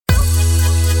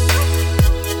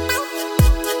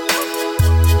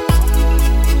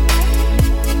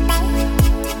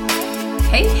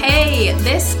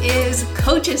is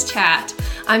Coaches Chat.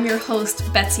 I'm your host,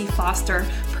 Betsy Foster,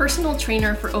 personal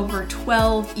trainer for over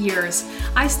 12 years.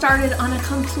 I started on a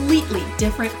completely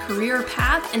different career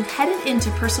path and headed into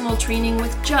personal training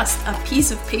with just a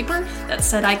piece of paper that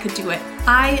said I could do it.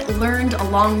 I learned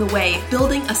along the way,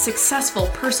 building a successful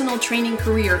personal training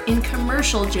career in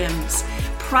commercial gyms,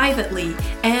 privately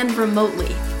and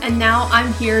remotely. And now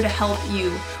I'm here to help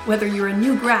you, whether you're a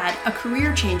new grad, a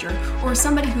career changer, or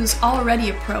somebody who's already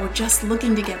a pro just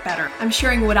looking to get better. I'm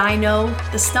sharing what I know,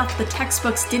 the stuff the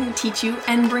textbooks didn't teach you,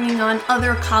 and bringing on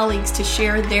other colleagues to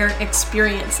share their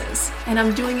experiences. And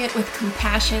I'm doing it with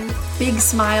compassion, big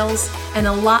smiles, and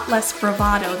a lot less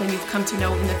bravado than you've come to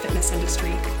know in the fitness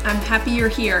industry. I'm happy you're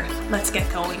here. Let's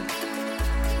get going.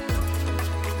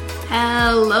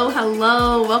 Hello.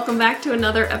 Welcome back to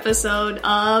another episode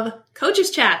of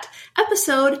Coaches Chat,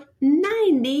 episode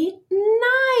 99.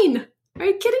 Are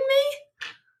you kidding me?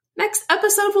 Next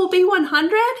episode will be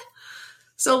 100.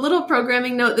 So a little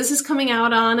programming note, this is coming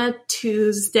out on a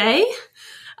Tuesday,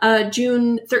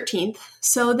 June 13th.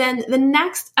 So then the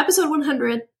next episode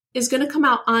 100 is going to come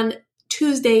out on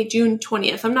Tuesday, June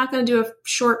 20th. I'm not going to do a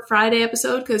short Friday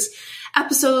episode because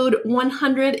episode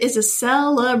 100 is a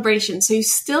celebration. So you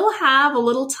still have a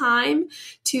little time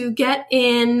to get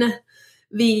in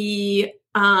the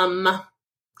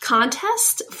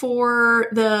contest for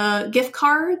the gift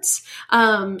cards.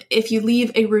 If you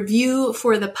leave a review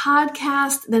for the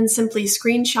podcast, then simply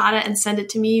screenshot it and send it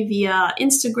to me via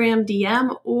Instagram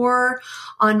DM or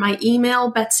on my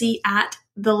email,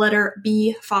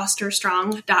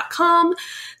 betsy@bfosterstrong.com.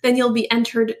 Then you'll be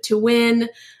entered to win.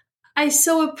 I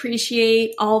so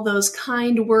appreciate all those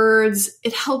kind words.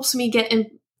 It helps me get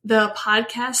in the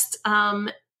podcast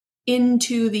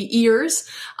into the ears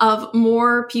of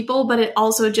more people, but it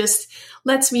also just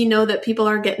lets me know that people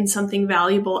are getting something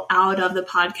valuable out of the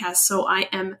podcast. So I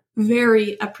am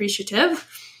very appreciative.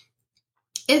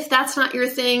 If that's not your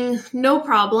thing, no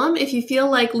problem. If you feel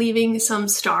like leaving some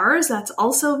stars, that's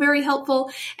also very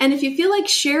helpful. And if you feel like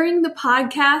sharing the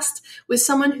podcast with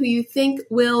someone who you think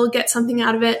will get something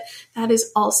out of it, that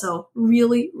is also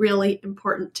really, really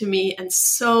important to me and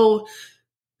so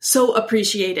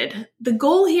appreciated. The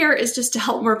goal here is just to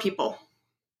help more people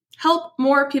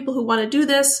who want to do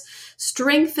this,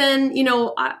 strengthen,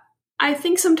 I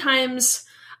think sometimes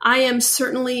I am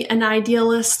certainly an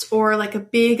idealist or like a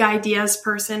big ideas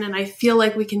person, and I feel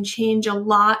like we can change a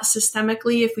lot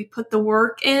systemically if we put the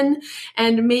work in.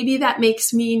 And maybe that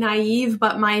makes me naive,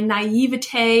 but my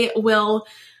naivete will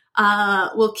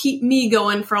keep me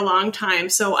going for a long time.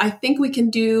 So I think we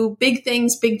can do big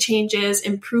things, big changes,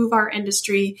 improve our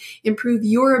industry, improve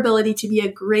your ability to be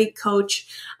a great coach,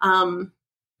 and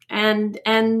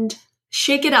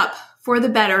shake it up for the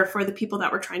better for the people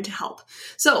that we're trying to help.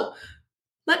 So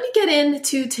let me get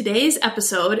into today's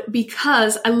episode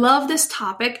because I love this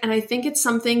topic and I think it's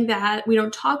something that we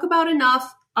don't talk about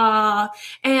enough,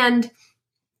 and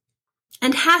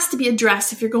has to be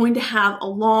addressed if you're going to have a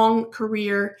long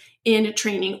career in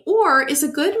training, or is a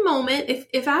good moment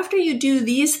if after you do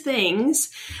these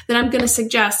things that I'm going to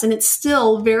suggest and it's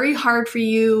still very hard for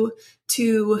you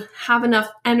to have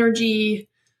enough energy,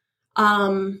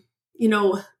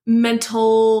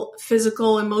 mental,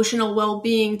 physical, emotional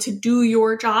well-being to do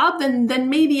your job, then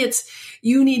maybe it's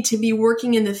you need to be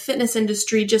working in the fitness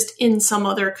industry just in some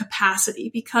other capacity,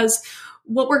 because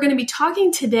what we're going to be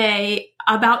talking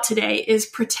about today is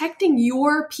protecting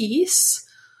your peace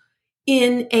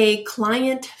in a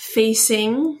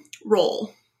client-facing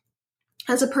role.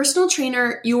 As a personal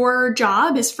trainer, your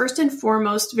job is first and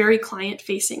foremost very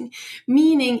client-facing,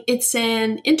 meaning it's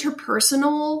an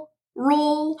interpersonal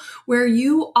role where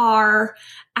you are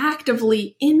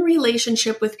actively in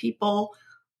relationship with people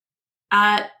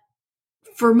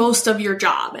for most of your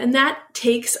job. And that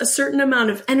takes a certain amount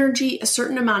of energy, a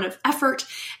certain amount of effort.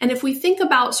 And if we think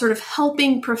about sort of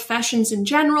helping professions in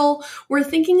general, we're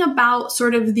thinking about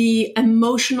sort of the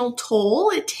emotional toll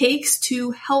it takes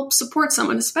to help support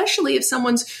someone, especially if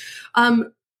someone's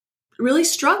really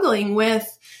struggling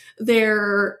with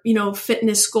their,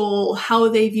 fitness goal, how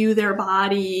they view their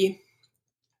body.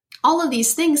 All of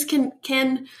these things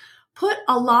can put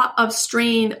a lot of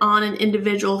strain on an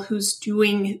individual who's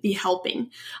doing the helping.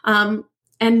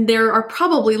 And there are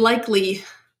probably likely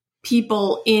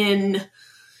people in,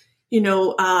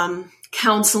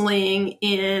 counseling,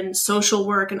 in social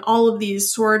work, and all of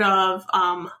these sort of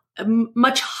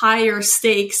much higher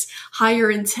stakes, higher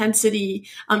intensity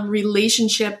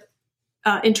relationship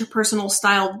interpersonal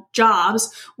style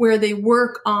jobs where they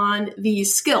work on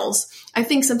these skills. I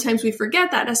think sometimes we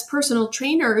forget that as personal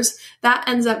trainers, that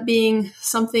ends up being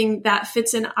something that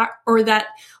fits in or that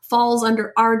falls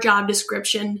under our job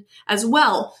description as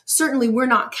well. Certainly we're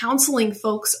not counseling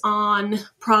folks on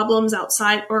problems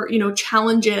outside or,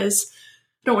 challenges. I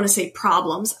don't want to say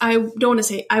problems. I want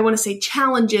to say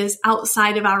challenges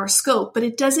outside of our scope, but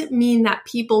it doesn't mean that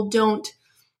people don't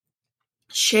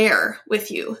share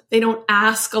with you. They don't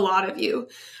ask a lot of you.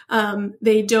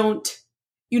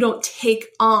 You don't take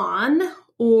on,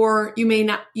 or you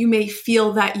may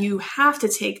feel that you have to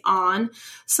take on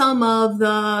some of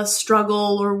the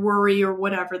struggle or worry or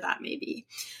whatever that may be.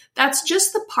 That's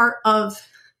just the part of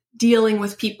dealing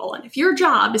with people. And if your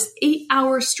job is 8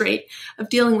 hours straight of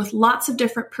dealing with lots of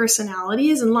different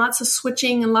personalities and lots of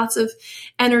switching and lots of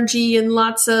energy and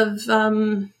lots of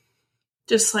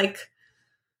just like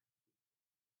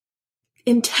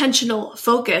intentional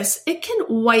focus, it can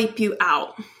wipe you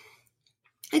out.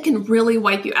 It can really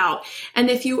wipe you out. And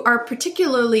if you are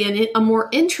particularly a more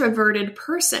introverted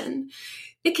person,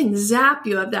 it can zap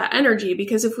you of that energy,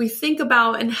 because if we think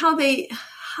about and how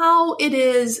it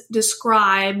is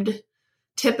described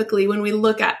typically when we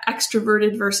look at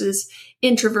extroverted versus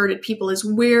introverted people is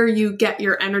where you get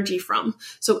your energy from.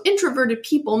 So introverted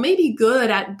people may be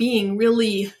good at being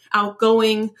really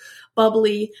outgoing,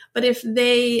 bubbly, but if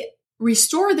they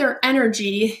restore their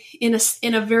energy in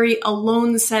a very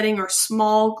alone setting or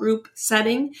small group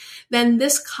setting, then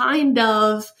this kind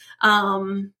of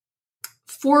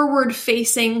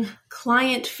forward-facing,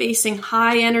 client-facing,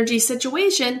 high-energy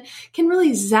situation can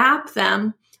really zap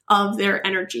them of their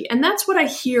energy. And that's what I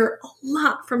hear a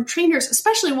lot from trainers,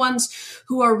 especially ones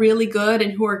who are really good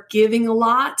and who are giving a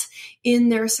lot in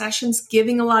their sessions,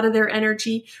 giving a lot of their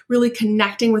energy, really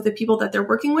connecting with the people that they're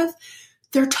working with.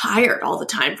 They're tired all the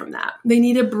time from that. They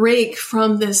need a break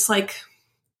from this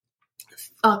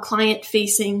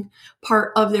client-facing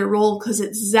part of their role because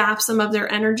it zaps them of their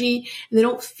energy, and they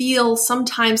don't feel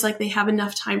sometimes like they have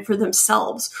enough time for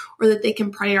themselves or that they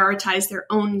can prioritize their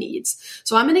own needs.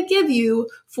 So I'm going to give you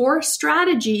 4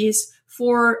 strategies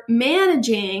for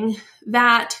managing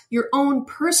your own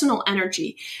personal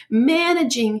energy,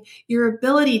 managing your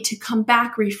ability to come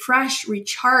back refreshed,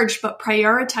 recharged, but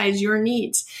prioritize your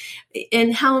needs.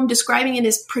 And how I'm describing it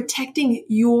is protecting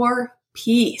your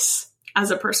peace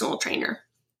as a personal trainer.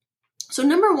 So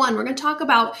number 1, we're going to talk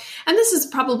about, and this is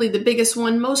probably the biggest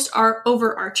one, most are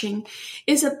overarching,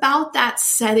 is about that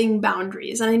setting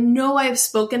boundaries. And I know I've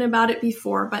spoken about it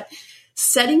before, but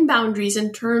setting boundaries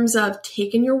in terms of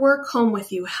taking your work home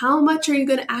with you. How much are you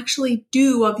going to actually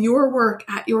do of your work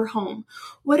at your home?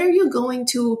 What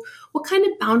kind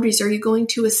of boundaries are you going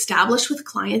to establish with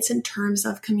clients in terms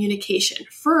of communication?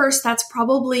 First, that's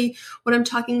probably what I'm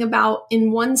talking about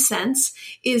in one sense,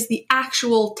 is the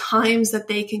actual times that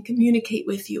they can communicate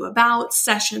with you about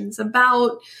sessions,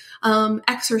 about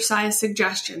exercise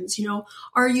suggestions.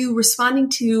 Are you responding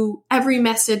to every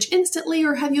message instantly,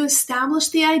 or have you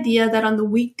established the idea that on the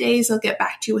weekdays I'll get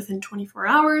back to you within 24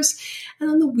 hours, and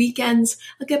on the weekends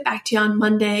I'll get back to you on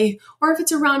Monday, or if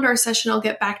it's around our session I'll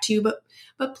get back to you,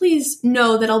 but please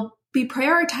know that I'll be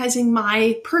prioritizing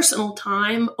my personal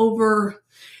time over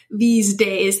these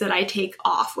days that I take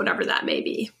off, whatever that may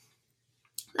be.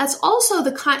 That's also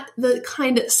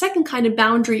the second kind of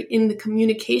boundary in the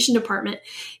communication department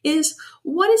is,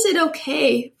 what is it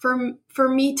okay for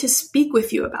me to speak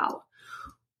with you about?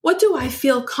 What do I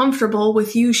feel comfortable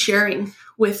with you sharing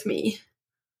with me?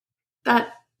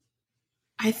 That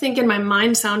I think in my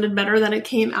mind sounded better than it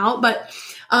came out, but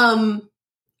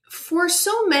for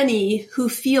so many who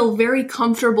feel very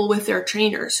comfortable with their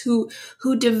trainers, who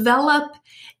develop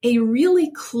a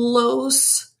really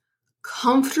close,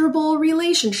 comfortable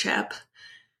relationship,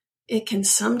 it can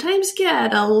sometimes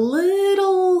get a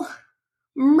little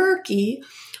murky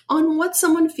on what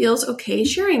someone feels okay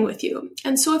sharing with you.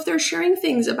 And so if they're sharing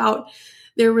things about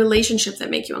their relationship that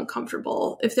make you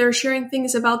uncomfortable, if they're sharing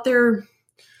things about their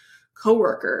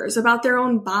coworkers, about their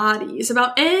own bodies,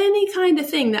 about any kind of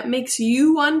thing that makes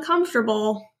you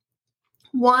uncomfortable,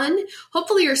 1,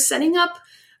 hopefully you're setting up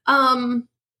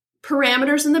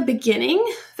parameters in the beginning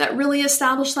that really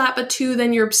establish that, but 2,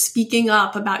 then you're speaking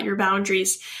up about your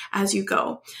boundaries as you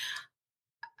go.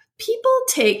 People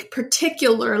take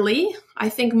particularly, I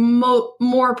think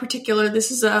more particular,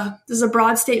 this is a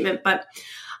broad statement, but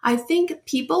I think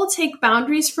people take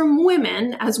boundaries from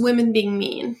women as women being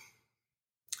mean.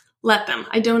 Let them.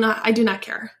 I do not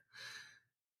care.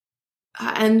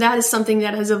 And that is something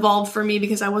that has evolved for me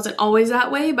because I wasn't always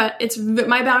that way, but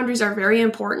my boundaries are very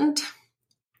important.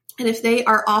 And if they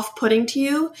are off-putting to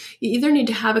you, you either need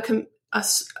to have a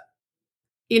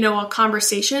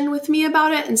conversation with me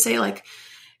about it and say, like,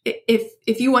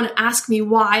 if you want to ask me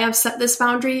why I've set this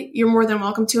boundary, you're more than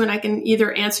welcome to, and I can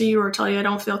either answer you or tell you I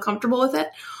don't feel comfortable with it.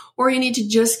 or you need to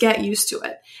just get used to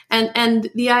it. And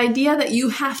the idea that you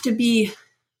have to be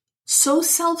so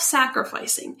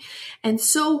self-sacrificing and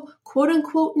so quote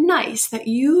unquote nice that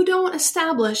you don't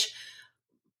establish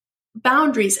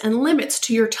boundaries and limits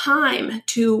to your time,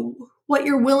 to what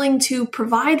you're willing to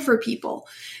provide for people,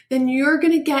 then you're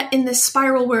going to get in this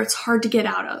spiral where it's hard to get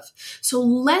out of. So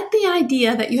let the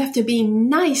idea that you have to be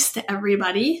nice to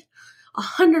everybody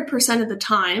 100% of the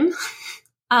time,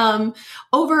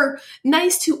 over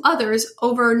nice to others,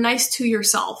 over nice to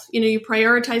yourself. You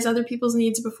prioritize other people's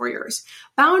needs before yours.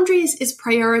 Boundaries is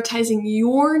prioritizing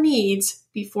your needs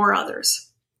before others.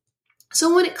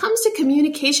 So when it comes to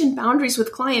communication boundaries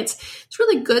with clients, it's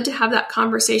really good to have that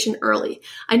conversation early.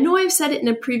 I know I've said it in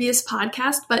a previous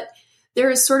podcast, but there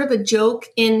is sort of a joke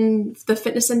in the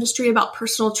fitness industry about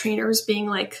personal trainers being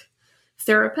like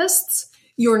therapists.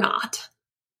 You're not,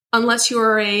 unless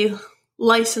you're a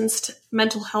licensed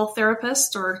mental health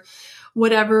therapist or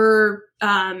whatever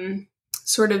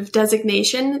sort of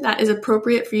designation that is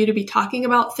appropriate for you to be talking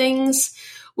about things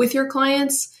with your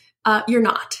clients. You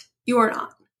are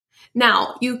not.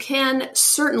 Now, you can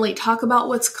certainly talk about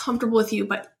what's comfortable with you,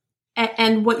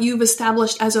 and what you've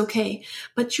established as okay,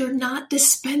 but you're not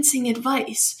dispensing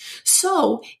advice.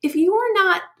 So if you are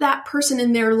not that person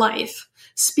in their life,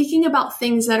 speaking about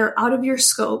things that are out of your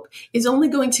scope is only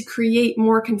going to create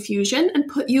more confusion and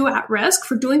put you at risk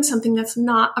for doing something that's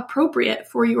not appropriate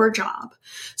for your job.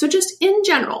 So just in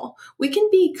general, we can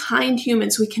be kind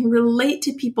humans. We can relate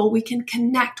to people. We can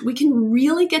connect. We can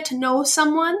really get to know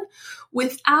someone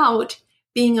without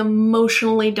being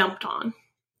emotionally dumped on.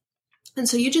 And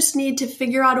so you just need to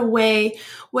figure out a way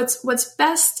what's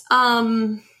best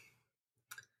in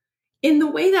the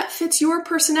way that fits your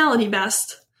personality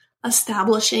best,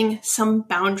 establishing some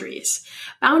boundaries.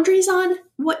 Boundaries on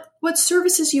what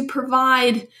services you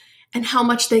provide and how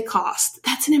much they cost.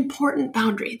 That's an important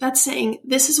boundary. That's saying,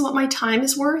 this is what my time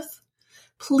is worth.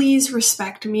 Please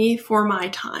respect me for my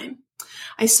time.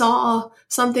 I saw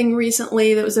something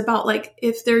recently that was about like,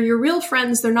 if they're your real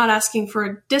friends, they're not asking for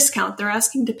a discount. They're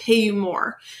asking to pay you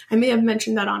more. I may have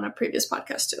mentioned that on a previous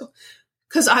podcast too,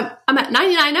 because I'm at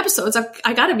 99 episodes.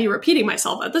 I got to be repeating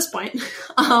myself at this point.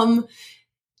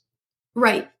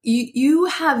 Right. You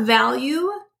have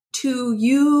value to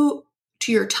you,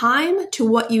 to your time, to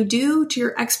what you do, to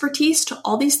your expertise, to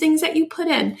all these things that you put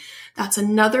in. That's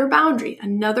another boundary.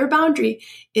 Another boundary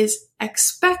is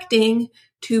expecting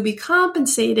to be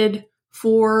compensated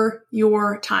for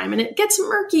your time. And it gets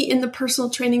murky in the personal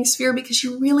training sphere because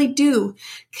you really do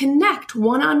connect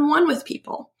one-on-one with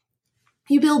people.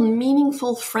 You build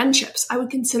meaningful friendships. I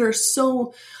would consider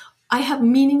I have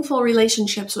meaningful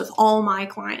relationships with all my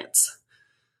clients.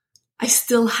 I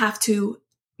still have to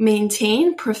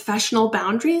maintain professional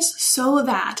boundaries so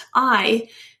that I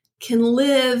can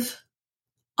live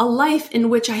a life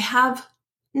in which I have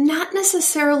not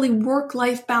necessarily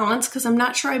work-life balance, because I'm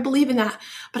not sure I believe in that,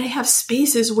 but I have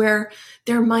spaces where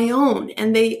they're my own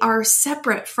and they are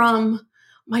separate from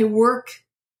my work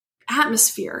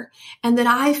atmosphere, and that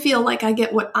I feel like I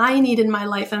get what I need in my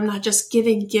life and I'm not just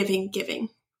giving.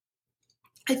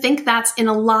 I think that's in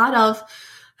a lot of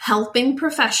helping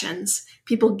professions.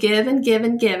 People give and give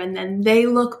and give, and then they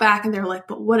look back and they're like,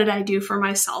 but what did I do for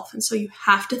myself? And so you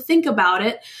have to think about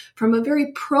it from a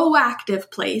very proactive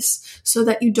place so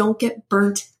that you don't get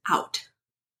burnt out.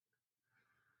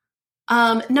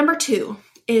 Number 2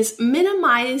 is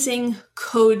minimizing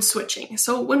code switching.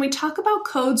 So when we talk about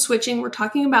code switching, we're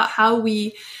talking about how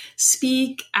we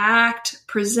speak, act,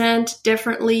 present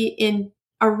differently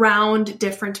around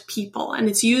different people. And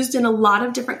it's used in a lot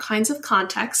of different kinds of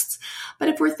contexts. But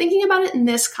if we're thinking about it in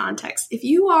this context, if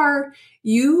you are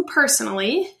you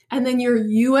personally, and then you're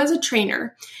you as a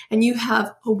trainer, and you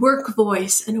have a work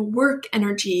voice and a work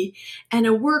energy and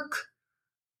a work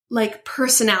like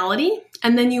personality,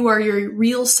 and then you are your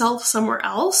real self somewhere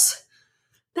else,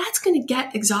 that's going to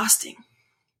get exhausting.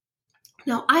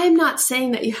 Now, I am not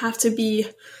saying that you have to be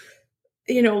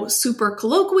super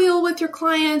colloquial with your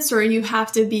clients, or you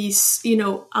have to be,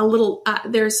 a little,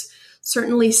 there's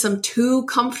certainly some too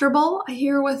comfortable, I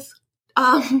hear, with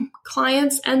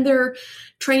clients and their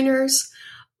trainers,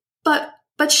 but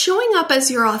showing up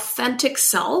as your authentic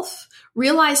self,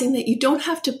 realizing that you don't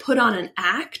have to put on an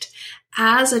act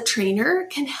as a trainer,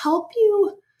 can help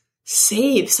you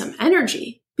save some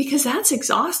energy, because that's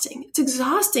exhausting. It's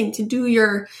exhausting to do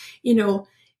your,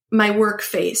 my work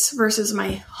face versus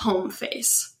my home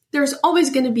face. There's always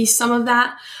going to be some of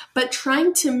that, but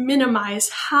trying to minimize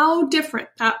how different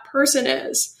that person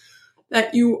is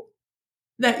that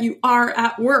that you are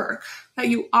at work, that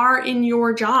you are in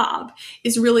your job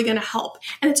is really going to help.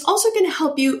 And it's also going to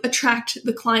help you attract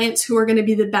the clients who are going to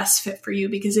be the best fit for you,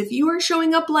 because if you are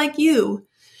showing up like you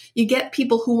get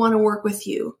people who want to work with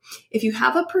you. If you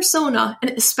have a persona,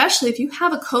 and especially if you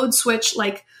have a code switch,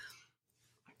 like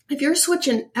if you're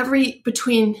switching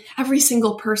between every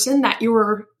single person that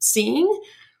you're seeing,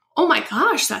 oh my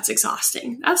gosh, that's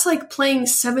exhausting. That's like playing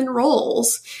 7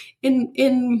 roles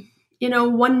in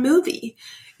one movie.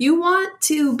 You want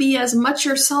to be as much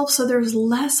yourself so there's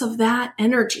less of that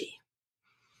energy.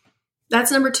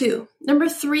 That's number 2. Number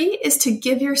 3 is to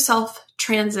give yourself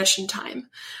transition time.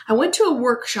 I went to a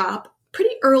workshop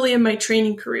pretty early in my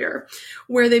training career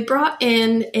where they brought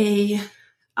in a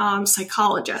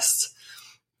psychologist.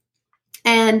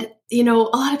 And, a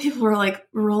lot of people were like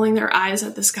rolling their eyes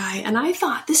at this guy. And I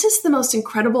thought this is the most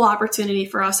incredible opportunity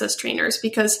for us as trainers,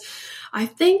 because I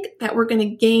think that we're going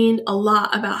to gain a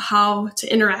lot about how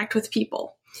to interact with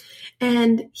people.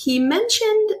 And he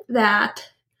mentioned that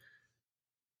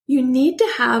you need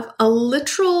to have a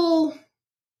literal,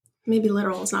 maybe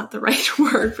literal is not the right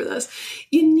word for this.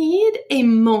 You need a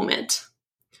moment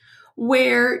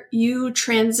where you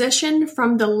transition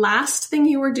from the last thing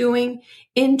you were doing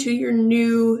into your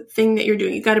new thing that you're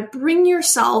doing. You got to bring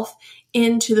yourself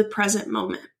into the present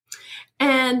moment.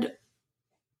 And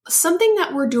something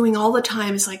that we're doing all the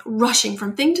time is like rushing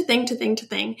from thing to thing to thing to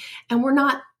thing. And we're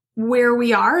not where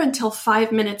we are until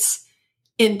 5 minutes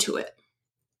into it.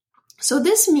 So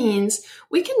this means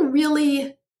we can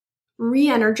really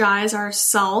re-energize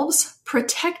ourselves,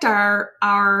 protect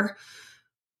our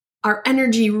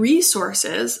energy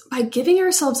resources by giving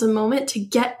ourselves a moment to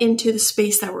get into the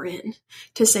space that we're in,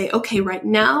 to say, okay, right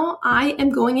now I am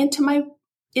going into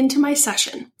my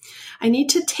session. I need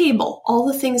to table all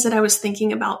the things that I was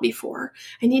thinking about before.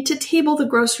 I need to table the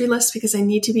grocery list because I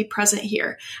need to be present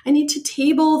here. I need to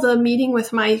table the meeting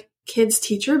with my kids'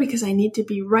 teacher because I need to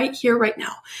be right here, right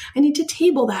now. I need to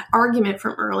table that argument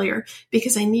from earlier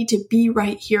because I need to be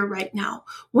right here, right now.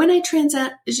 When I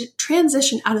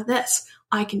transition out of this,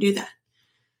 I can do that.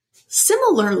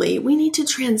 Similarly, we need to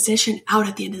transition out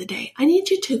at the end of the day. I need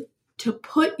you to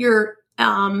put your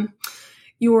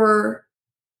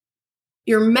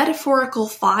metaphorical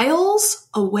files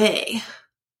away.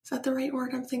 Is that the right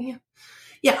word I'm thinking of?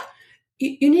 Yeah.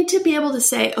 You need to be able to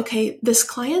say, okay, this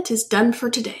client is done for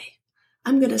today.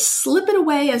 I'm going to slip it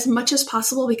away as much as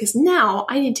possible because now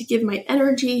I need to give my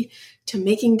energy to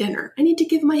making dinner. I need to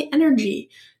give my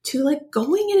energy to like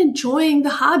going and enjoying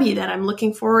the hobby that I'm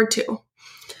looking forward to.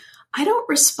 I don't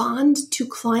respond to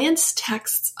clients'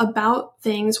 texts about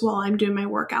things while I'm doing my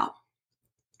workout.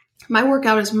 My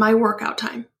workout is my workout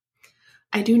time.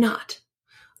 I do not.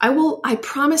 I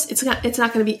promise it's not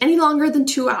going to be any longer than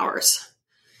 2 hours.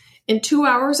 In 2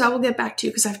 hours, I will get back to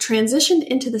you because I've transitioned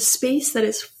into the space that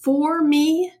is for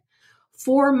me,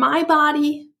 for my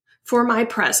body, for my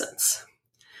presence.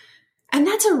 And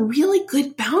that's a really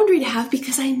good boundary to have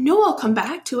because I know I'll come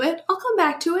back to it.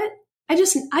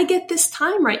 I get this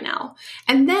time right now.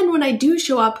 And then when I do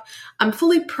show up, I'm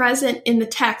fully present in the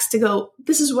text to go,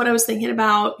 this is what I was thinking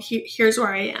about. Here's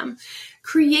where I am.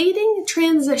 Creating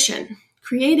transition,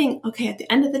 okay, at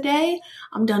the end of the day,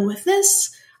 I'm done with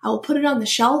this. I will put it on the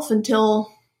shelf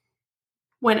until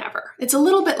whenever. It's a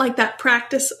little bit like that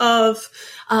practice of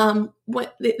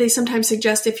what they sometimes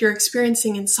suggest if you're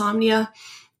experiencing insomnia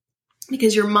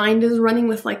because your mind is running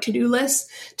with like to-do lists,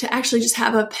 to actually just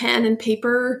have a pen and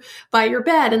paper by your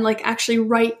bed and like actually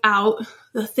write out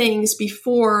the things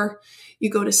before you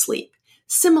go to sleep.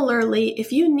 Similarly,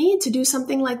 if you need to do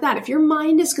something like that, if your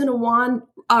mind is going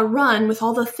to run with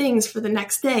all the things for the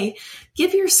next day,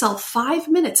 give yourself 5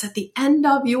 minutes at the end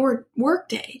of your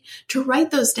workday to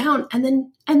write those down and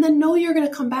then know you're going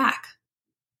to come back.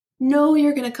 Know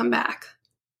you're going to come back.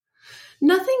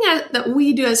 Nothing that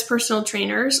we do as personal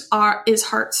trainers is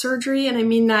heart surgery, and I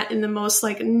mean that in the most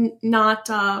like not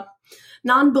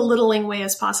non-belittling way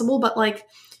as possible. But like,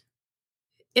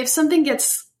 if something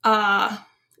gets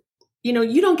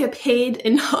you don't get paid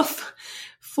enough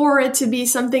for it to be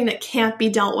something that can't be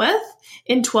dealt with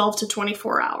in 12 to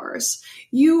 24 hours.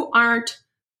 You aren't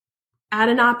at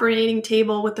an operating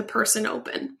table with the person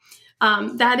open.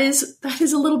 That is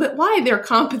a little bit why they're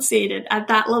compensated at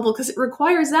that level, because it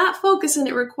requires that focus and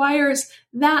it requires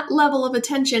that level of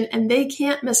attention, and they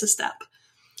can't miss a step.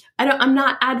 I'm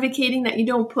not advocating that you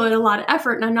don't put a lot of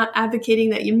effort, and I'm not advocating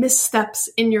that you miss steps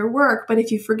in your work, but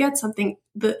if you forget something,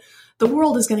 the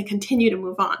world is going to continue to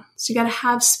move on. So you got to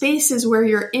have spaces where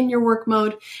you're in your work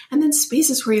mode and then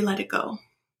spaces where you let it go.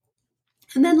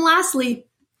 And then lastly,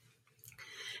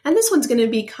 and this one's going to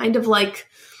be kind of like,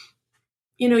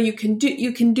 you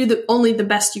can do only the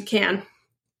best you can,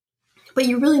 but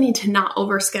you really need to not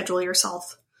overschedule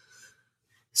yourself.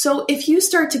 So if you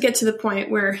start to get to the point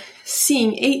where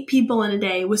seeing 8 people in a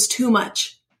day was too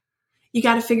much, you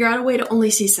got to figure out a way to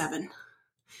only see 7.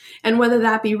 And whether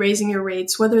that be raising your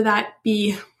rates, whether that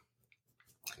be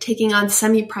taking on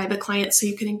semi-private clients so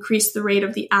you can increase the rate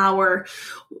of the hour,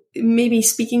 maybe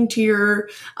speaking to your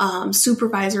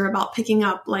supervisor about picking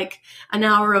up like an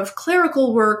hour of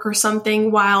clerical work or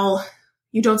something while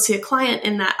you don't see a client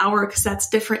in that hour because that's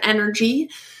different energy.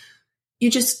 You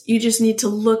just need to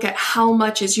look at how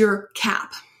much is your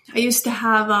cap. I used to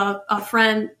have a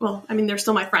friend, they're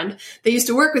still my friend. They used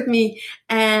to work with me,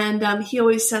 and he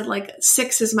always said like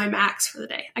 6 is my max for the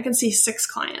day. I can see 6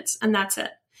 clients and that's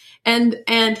it.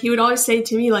 And he would always say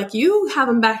to me, like, you have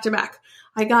them back to back.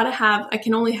 I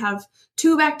can only have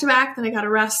 2 back to back, then I got to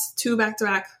rest 2 back to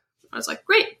back. I was like,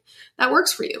 great, that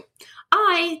works for you.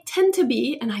 I tend to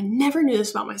be, and I never knew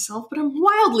this about myself, but I'm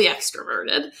wildly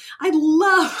extroverted. I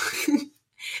love,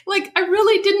 I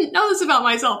really didn't know this about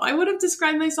myself. I would have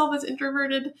described myself as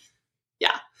introverted.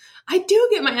 Yeah, I do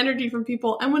get my energy from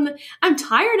people. And when I'm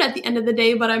tired at the end of the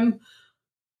day, but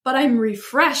I'm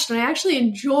refreshed, and I actually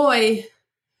enjoy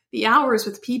the hours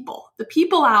with people. The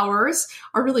people hours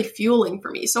are really fueling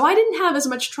for me. So I didn't have as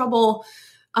much trouble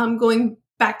going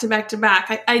back to back to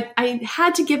back. I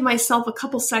had to give myself a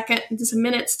couple seconds,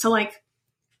 minutes to like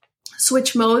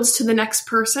switch modes to the next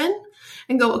person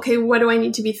and go, okay, what do I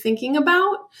need to be thinking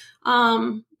about?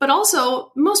 But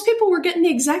also most people were getting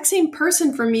the exact same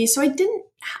person from me. So I didn't,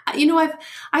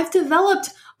 I've developed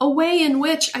a way in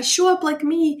which I show up like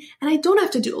me and I don't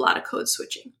have to do a lot of code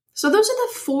switching. So those are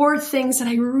the 4 things that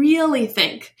I really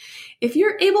think if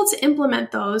you're able to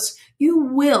implement those, you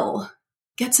will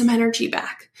get some energy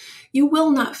back. You will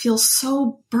not feel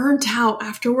so burnt out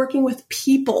after working with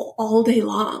people all day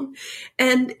long.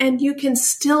 And you can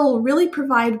still really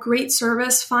provide great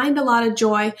service, find a lot of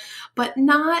joy, but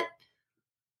not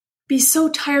be so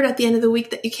tired at the end of the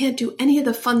week that you can't do any of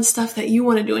the fun stuff that you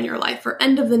want to do in your life, or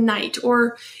end of the night,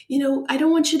 or, I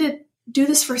don't want you to do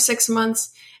this for 6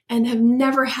 months and have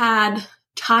never had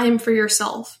time for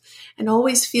yourself and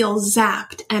always feel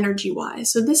zapped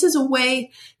energy-wise. So this is a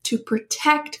way to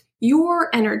protect your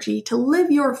energy, to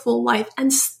live your full life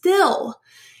and still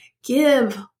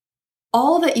give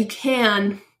all that you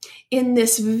can in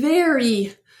this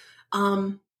very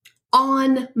on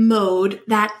mode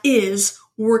that is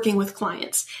working with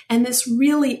clients, and this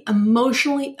really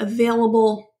emotionally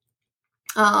available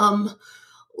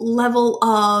level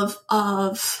of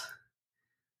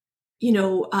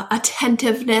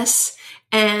attentiveness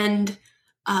and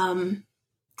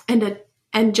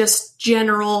just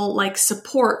general like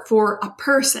support for a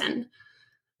person.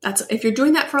 If you're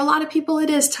doing that for a lot of people, it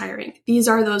is tiring. These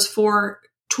are those 4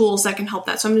 tools that can help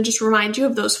that. So I'm going to just remind you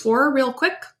of those 4 real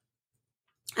quick.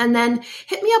 And then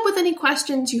hit me up with any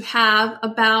questions you have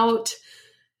about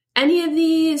any of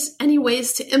these, any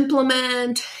ways to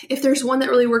implement, if there's one that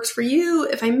really works for you,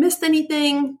 if I missed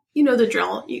anything, you know the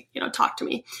drill, talk to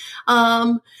me.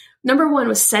 Number 1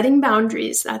 was setting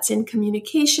boundaries. That's in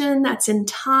communication, that's in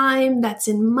time, that's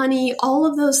in money, all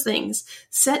of those things.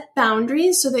 Set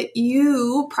boundaries so that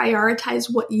you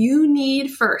prioritize what you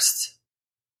need first.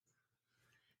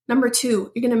 Number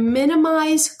 2, you're going to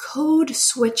minimize code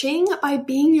switching by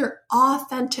being your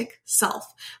authentic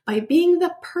self, by being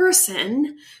the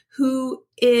person who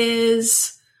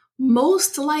is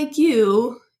most like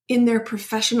you in their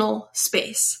professional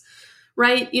space,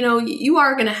 right? You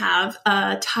are going to have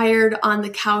a tired on the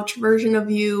couch version of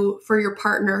you for your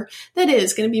partner that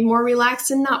is going to be more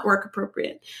relaxed and not work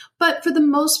appropriate. But for the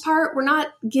most part, we're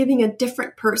not giving a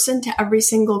different person to every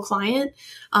single client.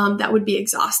 That would be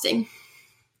exhausting.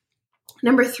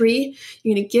 Number 3,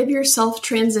 you're going to give yourself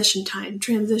transition time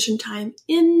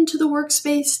into the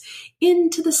workspace,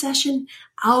 into the session,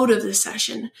 out of the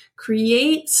session.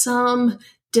 Create some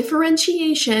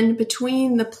differentiation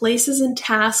between the places and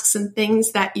tasks and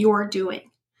things that you're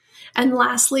doing. And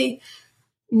lastly,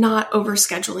 not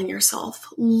overscheduling yourself.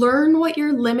 Learn what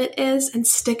your limit is and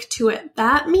stick to it.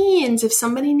 That means if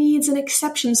somebody needs an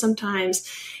exception sometimes,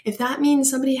 if that means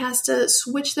somebody has to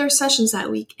switch their sessions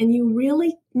that week, and you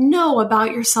really know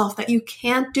about yourself that you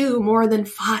can't do more than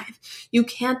 5, you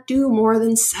can't do more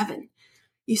than 7,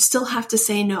 you still have to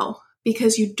say no,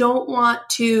 because you don't want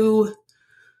to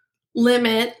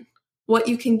limit what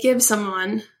you can give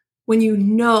someone when you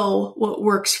know what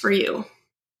works for you.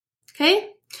 Okay?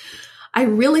 I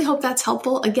really hope that's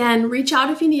helpful. Again, reach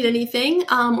out if you need anything,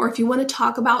 or if you want to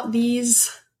talk about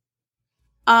these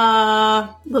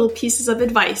little pieces of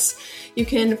advice. You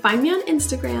can find me on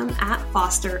Instagram at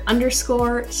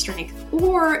foster_strength,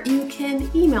 or you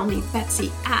can email me,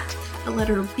 Betsy, at the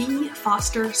letter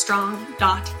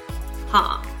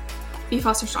bfosterstrong.com.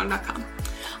 bfosterstrong.com.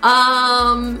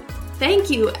 Thank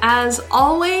you. As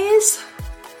always,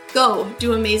 go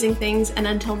do amazing things. And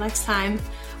until next time,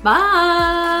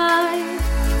 bye.